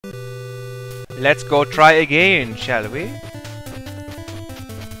Let's go try again, shall we?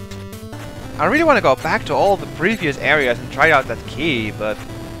 I really want to go back to all the previous areas and try out that key, but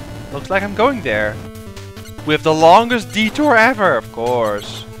looks like I'm going there. With the longest detour ever, of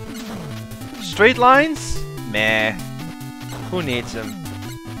course. Straight lines? Meh. Who needs them?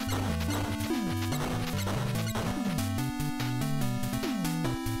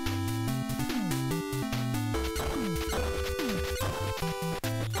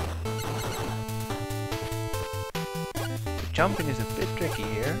 Jumping is a bit tricky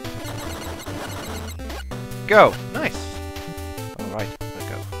here. Go! Nice! Alright, let's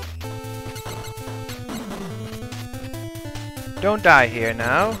go. Don't die here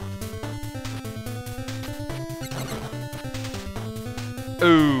now.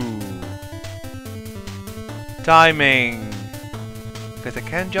 Ooh! Timing! Because I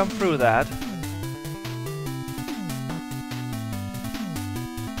can't jump through that.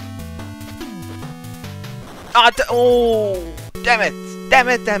 Ah, oh! Damn it! Damn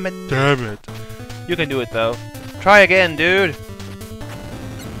it! Damn it! Damn it! You can do it though. Try again, dude!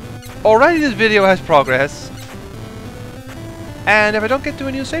 Already this video has progress. And if I don't get to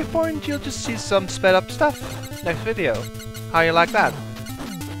a new save point, you'll just see some sped up stuff next video. How you like that?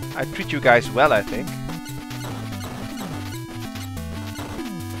 I treat you guys well, I think.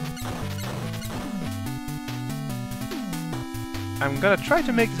 I'm gonna try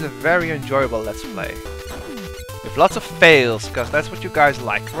to make this a very enjoyable Let's Play. With lots of fails, because that's what you guys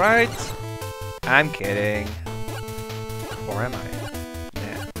like, right? I'm kidding. Or am I?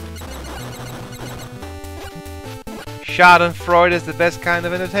 Yeah. Schadenfreude is the best kind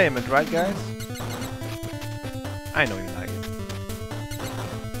of entertainment, right guys? I know you like it.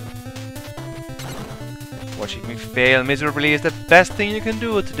 Watching me fail miserably is the best thing you can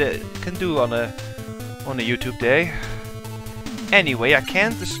do today. On a YouTube day. Anyway, I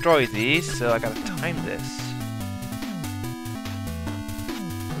can't destroy these, so I gotta time this.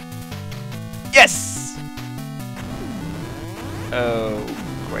 Yes! Oh,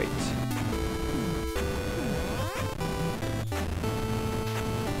 great.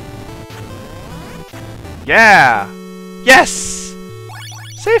 Yeah! Yes!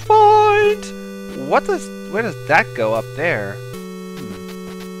 Save point! Where does that go up there?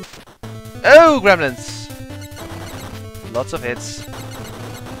 Oh, gremlins! Lots of hits.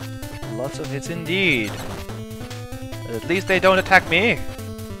 Lots of hits indeed. But at least they don't attack me.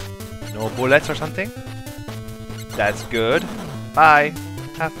 No bullets or something? That's good. Bye.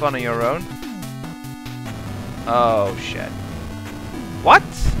 Have fun on your own. Oh shit. What?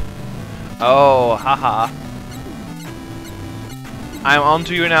 Oh, haha. I'm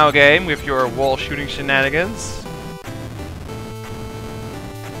onto you now, game, with your wall shooting shenanigans.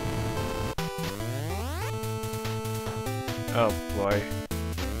 Oh boy.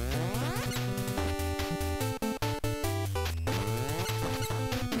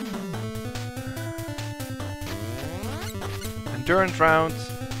 Endurance rounds.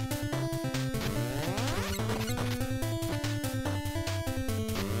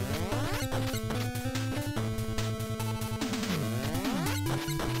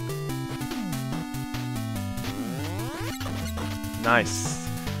 Nice.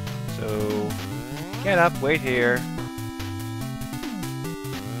 So, get up, wait here.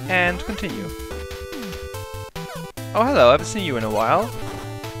 And continue. Oh, hello, I haven't seen you in a while.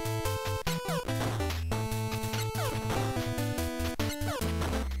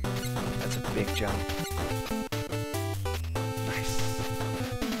 That's a big jump. Nice.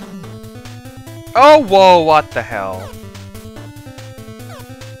 Oh, whoa, what the hell?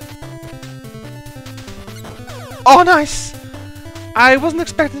 Oh, nice! I wasn't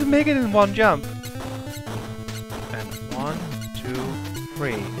expecting to make it in one jump. And 1, 2,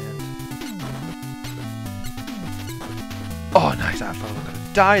 3. Oh, nice! I thought I was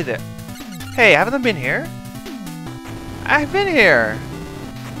gonna die there. Hey, haven't I been here? I've been here!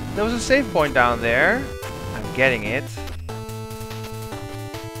 There was a save point down there. I'm getting it.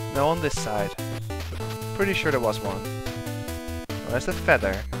 No, on this side. Pretty sure there was one. Oh, there's the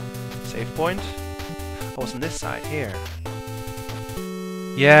feather. Save point. Oh, it's on this side, here.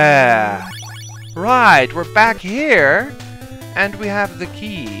 Yeah! Right, we're back here! And we have the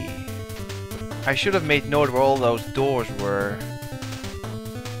key. I should have made note where all those doors were.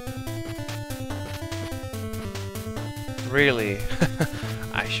 Really?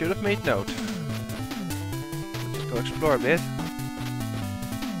 I should have made note. Let's go explore a bit.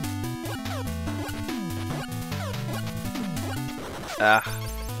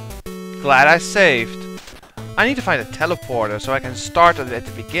 Glad I saved. I need to find a teleporter so I can start at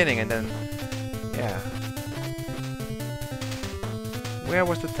the beginning and then... yeah. Where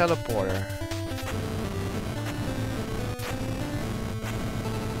was the teleporter?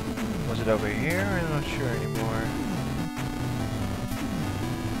 Was it over here? I'm not sure anymore.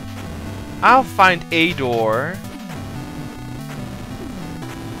 I'll find a door.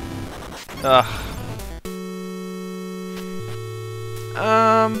 Ugh.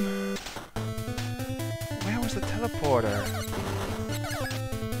 Where was the teleporter?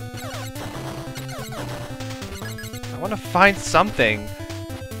 I want to find something.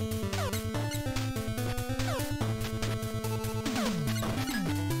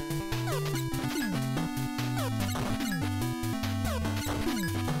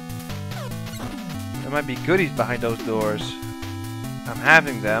 There might be goodies behind those doors. I'm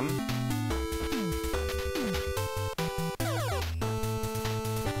having them.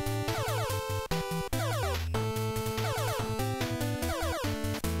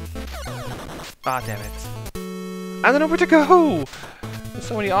 Ah, damn it. I don't know where to go! There's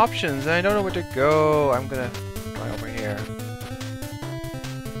so many options and I don't know where to go. I'm gonna try over here.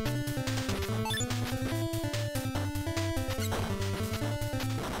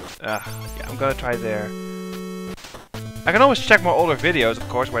 Yeah, I'm gonna try there. I can always check my older videos, of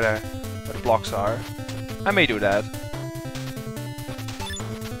course, where the blocks are. I may do that.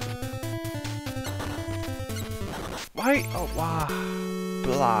 Why? Oh, wow.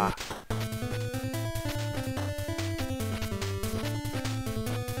 Blah.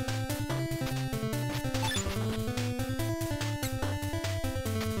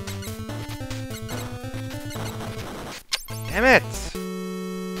 Damn it!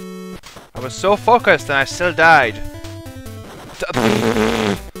 I was so focused and I still died.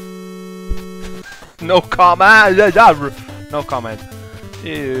 No comment! No comment.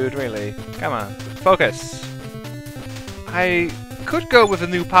 Dude, really? Come on. Focus. I could go with a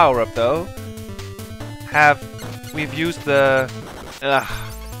new power-up though. We've used the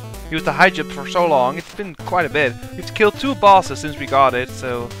high jump for so long, it's been quite a bit. We've killed 2 bosses since we got it,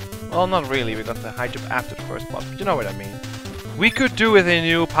 so... Well, not really, we got the high jump after the first boss, but you know what I mean. We could do with a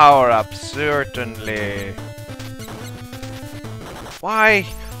new power-up, certainly. Why?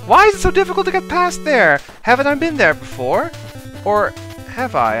 Why is it so difficult to get past there? Haven't I been there before? Or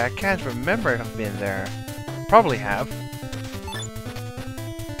have I? I can't remember if I've been there. Probably have.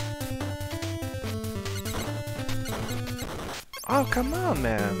 Oh, come on,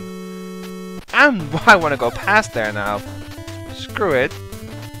 man. I want to go past there now. Screw it.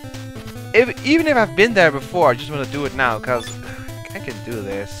 Even if I've been there before, I just want to do it now, because I can do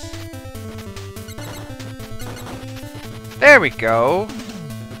this. There we go.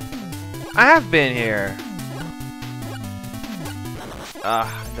 I have been here.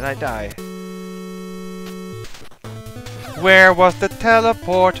 Did I die? Where was the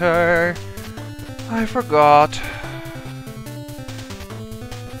teleporter? I forgot.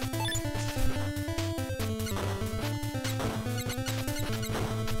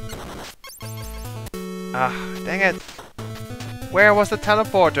 Dang it. Where was the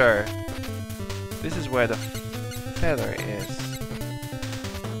teleporter? This is where the feather is.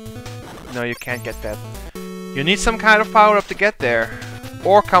 No, you can't get that. You need some kind of power-up to get there.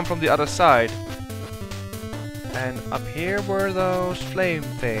 Or come from the other side. And up here were those flame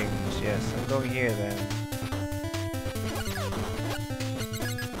things. Yes, I'm going here then.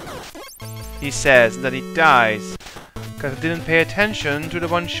 He says that he dies because I didn't pay attention to the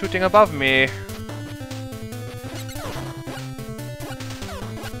one shooting above me.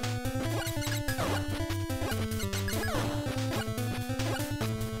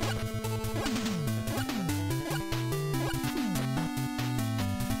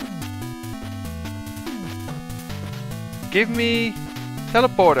 Give me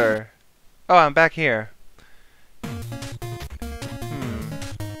teleporter. Oh, I'm back here.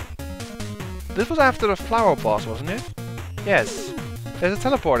 This was after the flower boss, wasn't it? Yes. There's a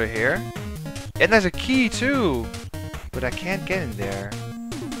teleporter here. And there's a key too. But I can't get in there.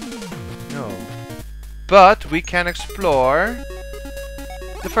 No. But we can explore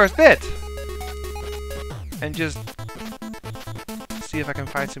the first bit. And just see if I can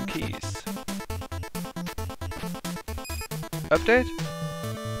find some keys. Update?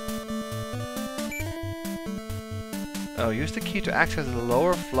 Oh, use the key to access the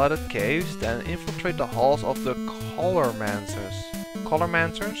lower flooded caves, then infiltrate the halls of the Colormancers.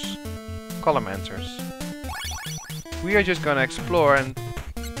 Colormancers? Colormancers. We are just gonna explore, and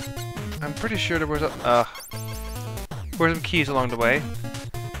I'm pretty sure there was were some keys along the way.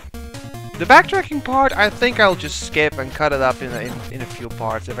 The backtracking part, I think I'll just skip and cut it up in a few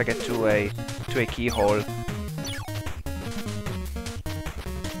parts if I get to a keyhole.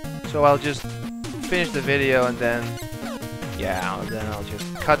 So I'll just finish the video and then, yeah, and then I'll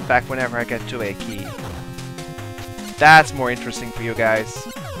just cut back whenever I get to a key. That's more interesting for you guys.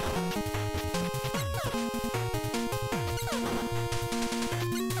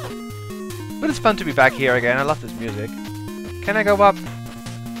 it's fun to be back here again. I love this music. Can I go up?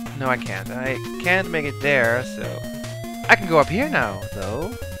 No, I can't. I can't make it there, so... I can go up here now,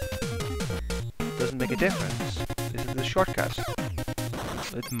 though. Doesn't make a difference. This is the shortcut.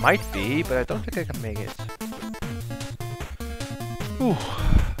 It might be, but I don't think I can make it. Whew.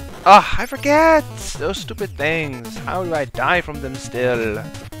 Ah, I forget! Those stupid things. How do I die from them still?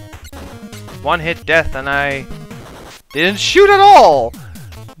 One hit death and I... didn't shoot at all!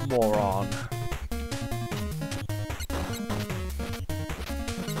 Moron.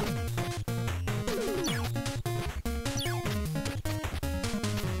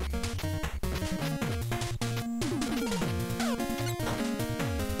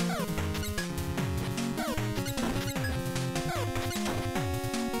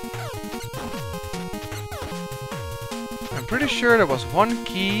 I'm pretty sure there was one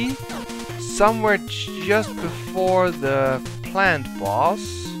key somewhere just before the plant boss.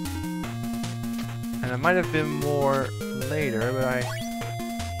 And there might have been more later, but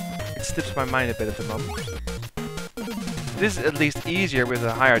it slips my mind a bit at the moment. This is at least easier with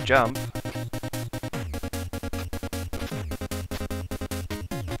a higher jump.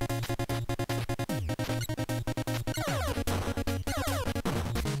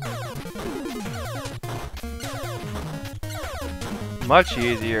 Much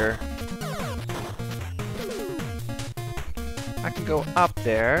easier. I can go up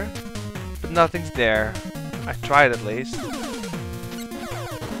there, but nothing's there. I tried at least.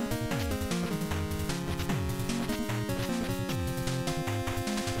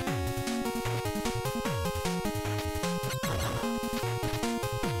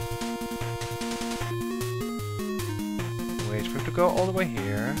 Wait for it to go all the way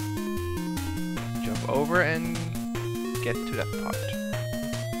here. Jump over and get to that part.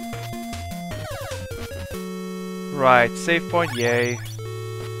 Right, save point, yay. I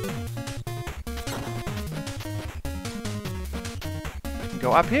can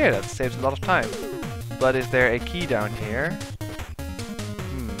go up here, that saves a lot of time. But is there a key down here?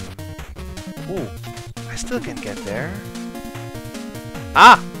 Ooh, I still can't get there.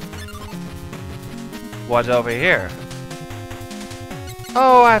 Ah! What's over here?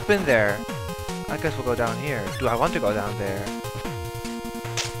 Oh, I've been there. I guess we'll go down here. Do I want to go down there?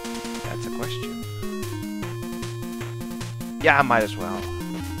 That's a question. Yeah, I might as well.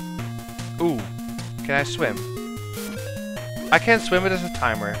 Ooh, can I swim? I can't swim, but there's a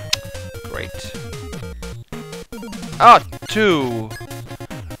timer. Great. Oh, 2!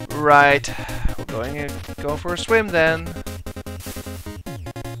 Right. We're going for a swim then.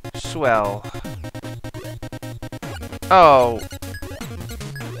 Swell. Oh.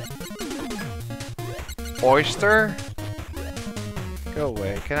 Oyster? Go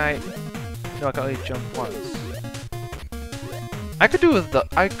away. Can I? No, I can only jump once. I could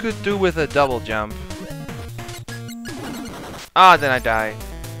do with a double jump. Ah, then I die.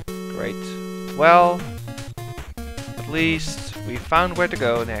 Great. Well, at least we found where to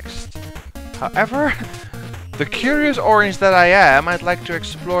go next. However, the curious orange that I am, I'd like to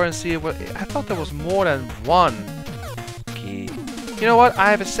explore and see what... I thought there was more than one key. You know what?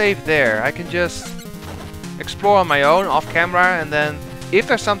 I have a save there. I can just explore on my own, off camera, and then if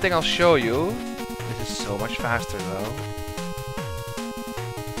there's something I'll show you. This is so much faster though.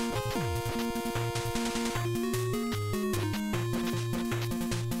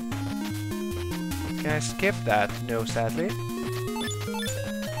 Can I skip that? No, sadly.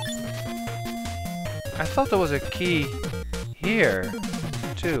 I thought there was a key here,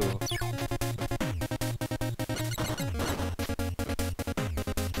 too.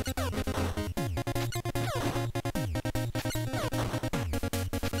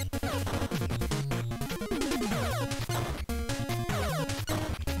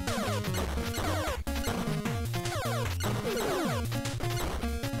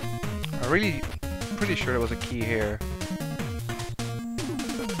 I'm really pretty sure there was a key here.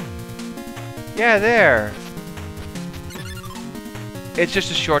 Yeah, there! It's just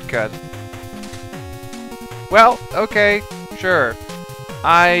a shortcut. Well, okay, sure.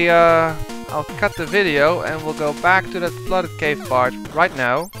 I'll cut the video and we'll go back to that flooded cave part right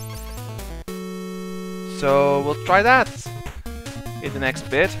now. So we'll try that in the next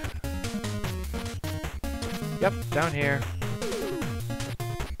bit. Yep, down here.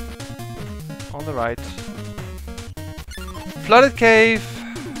 On the right. Flooded cave.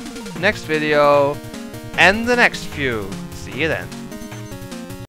 Next video. And the next few. See you then.